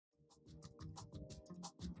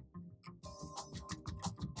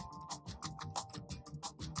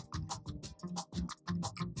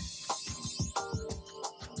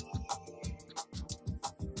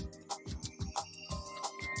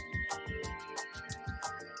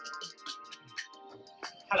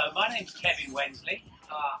Hello, my name's Kevin Wensley.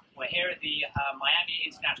 We're here at the Miami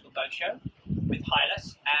International Boat Show with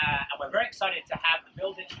Hylas, and we're very excited to have the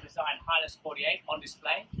built-in design Hylas 48 on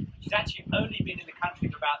display. She's actually only been in the country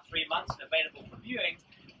for about 3 months and available for viewing,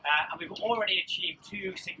 and we've already achieved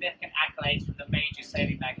 2 significant accolades from the major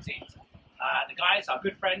sailing magazines. The guys, our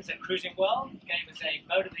good friends at Cruising World, gave us a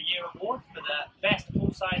Boat of the Year award for the best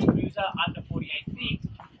full-size cruiser under 48 feet.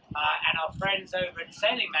 And our friends over at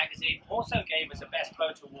Sailing Magazine also gave us a Best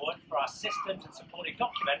Boat Award for our systems and supporting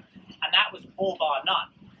document, and that was all bar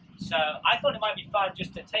none. So I thought it might be fun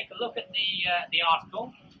just to take a look at the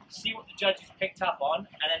article, see what the judges picked up on,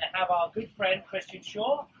 and then have our good friend Christian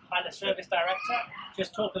Shaw, Hylas Service Director,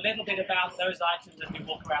 just talk a little bit about those items as we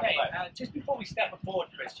walk around the boat. Just before we step aboard,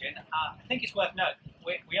 Christian, I think it's worth noting,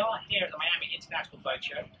 we are here at the Miami International Boat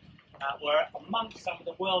Show. We're amongst some of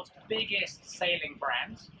the world's biggest sailing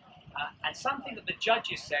brands. And something that the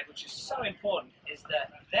judges said, which is so important, is that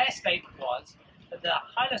their statement was that the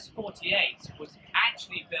Hylas 48 was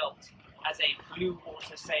actually built as a blue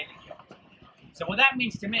water sailing yacht. So what that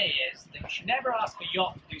means to me is that you should never ask a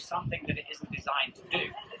yacht to do something that it isn't designed to do.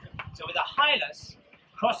 So with a Hylas,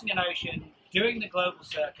 crossing an ocean, doing the global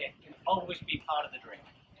circuit can always be part of the dream.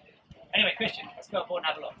 Anyway, Christian, let's go aboard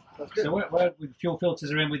and have a look. So where the fuel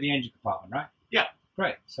filters are in with the engine compartment, right? Yeah.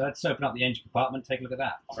 Great. So let's open up the engine compartment, take a look at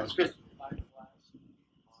that. Sounds good. So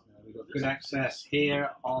we've got good access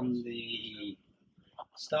here on the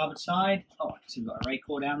starboard side. Oh, I see we've got a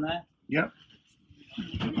Raycor down there. Yep.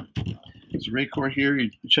 It's a Raycor here. You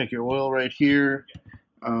check your oil right here.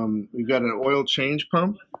 We've got an oil change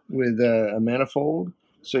pump with a manifold,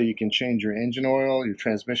 so you can change your engine oil, your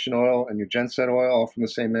transmission oil, and your genset oil all from the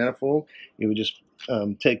same manifold. You would just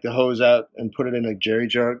take the hose out and put it in a jerry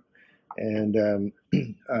jug, and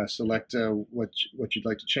select what you'd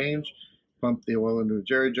like to change, pump the oil into a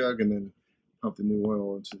jerry jug, and then pump the new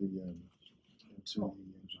oil into the engine oil.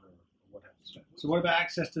 What happens? So what about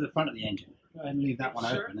access to the front of the engine? Go ahead and leave that one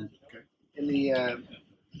open. Then. Okay.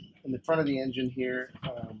 In the front of the engine here,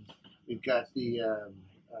 we've got the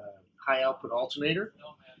high output alternator,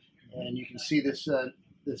 and you can see this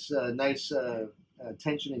nice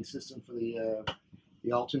tensioning system for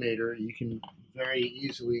the alternator. You can very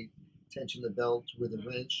easily tension the belt with a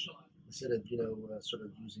wrench instead of sort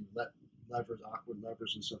of using levers, awkward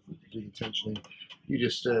levers and stuff to do the tensioning. You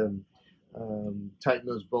just tighten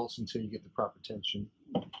those bolts until you get the proper tension.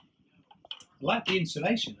 I like the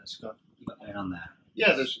insulation that's got going on there.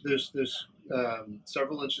 Yeah, there's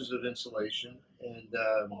several inches of insulation,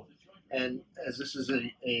 and as this is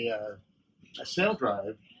a sail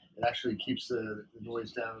drive, it actually keeps the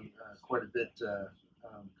noise down quite a bit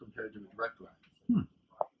compared to a direct drive.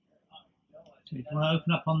 So you want to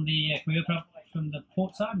open up on the? Can we open up from the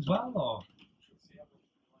port side as well, or?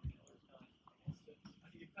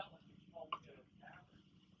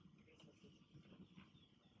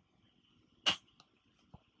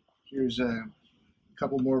 Here's a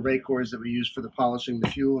couple more Raycors that we use for the polishing the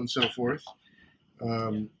fuel and so forth.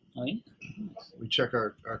 Oh, yeah? We check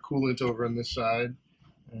our coolant over on this side,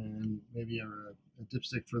 and maybe a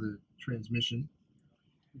dipstick for the transmission.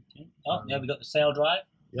 Okay. Oh, yeah, we got the sail drive.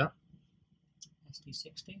 Yeah.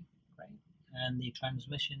 SD60, great. And the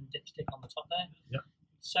transmission dipstick on the top there. Yeah.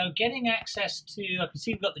 So getting access to, I can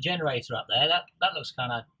see we've got the generator up there. That looks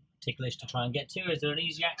kind of ticklish to try and get to. Is there an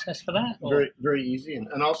easy access for that? Or? Very easy.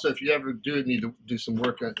 And also, if you ever do need to do some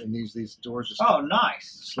work in these doors, just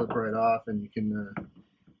nice. Slip right off, and you can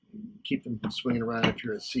keep them from swinging around if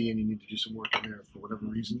you're at sea and you need to do some work in there for whatever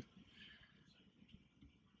reason.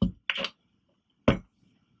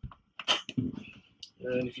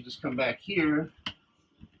 And if you just come back here,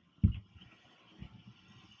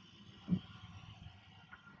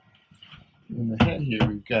 in the head here,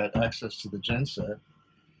 we've got access to the genset.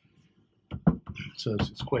 So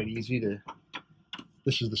it's quite easy to,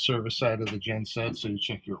 this is the service side of the genset, so you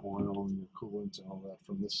check your oil and your coolant and all that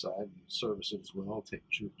from this side. You service it as well,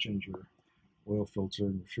 change your oil filter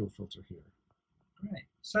and your fuel filter here. Great.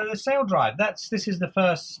 So the sail drive, this is the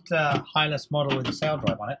first Hylas model with a sail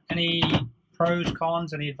drive on it. Any pros,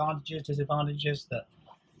 cons, any advantages, disadvantages that?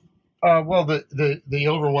 Well, the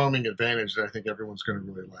overwhelming advantage that I think everyone's going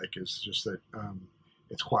to really like is just that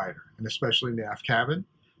it's quieter, and especially in the aft cabin,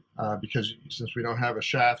 because since we don't have a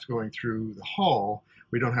shaft going through the hull,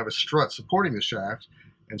 we don't have a strut supporting the shaft,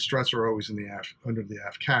 and struts are always in the under the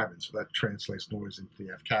aft cabin, so that translates noise into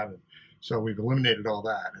the aft cabin. So we've eliminated all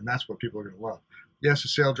that, and that's what people are going to love. Yes, the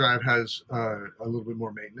sail drive has a little bit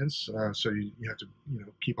more maintenance, so you have to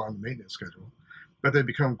keep on the maintenance schedule, but they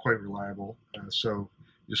become quite reliable. So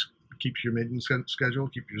just keep your maintenance schedule,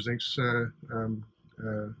 keep your zincs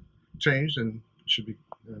changed, and should be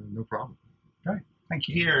no problem. Great, thank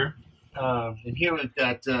you. Here, and here we've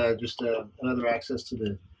got just another access to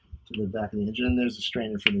the back of the engine. There's a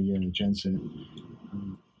strainer for the genset.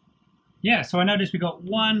 Yeah, so I noticed we got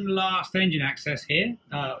one last engine access here.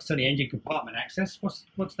 So the engine compartment access. What's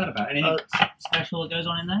that about? Anything special that goes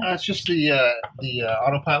on in there? It's just the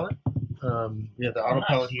autopilot. We have the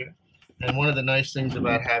autopilot here, and one of the nice things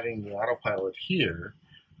about having the autopilot here,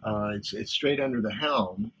 it's straight under the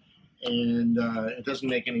helm, and it doesn't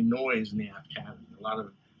make any noise in the aft cabin. A lot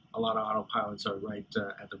of autopilots are right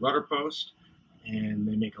at the rudder post, and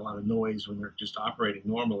they make a lot of noise when they're just operating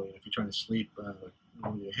normally. And if you're trying to sleep with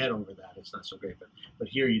your head over that, it's not so great. But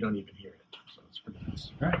here you don't even hear it, so it's pretty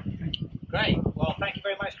nice. Great, thank you. Great. Well, thank you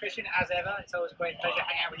very much, Christian. As ever, it's always a great pleasure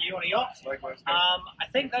hanging out with you on a yacht. Likewise. I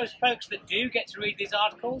think those folks that do get to read these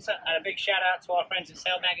articles, and a big shout out to our friends at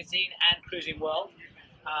Sail Magazine and Cruising World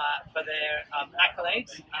for their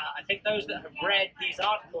accolades. I think those that have read these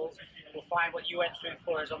articles will find what you went through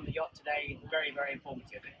for us on the yacht today very, very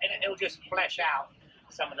informative. And it'll just flesh out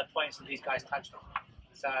some of the points that these guys touched on.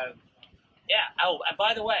 So, yeah. Oh, and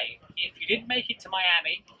by the way, if you didn't make it to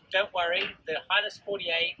Miami, don't worry. The Hylas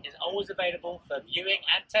 48 is always available for viewing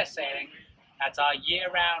and test sailing at our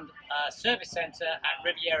year-round service center at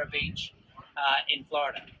Riviera Beach in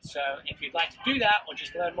Florida. So if you'd like to do that or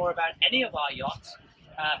just learn more about any of our yachts,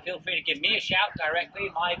 feel free to give me a shout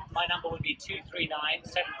directly. My number would be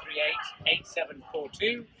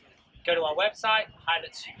 239-738-8742. Go to our website,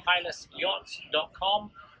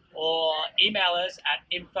 hylasyachts.com, or email us at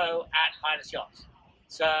info@hylasyachts.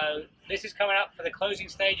 So this is coming up for the closing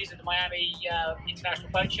stages of the Miami International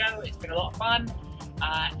Boat Show. It's been a lot of fun,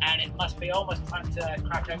 and it must be almost time to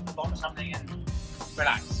crack open the bottom of something and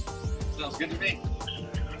relax. Sounds good to me.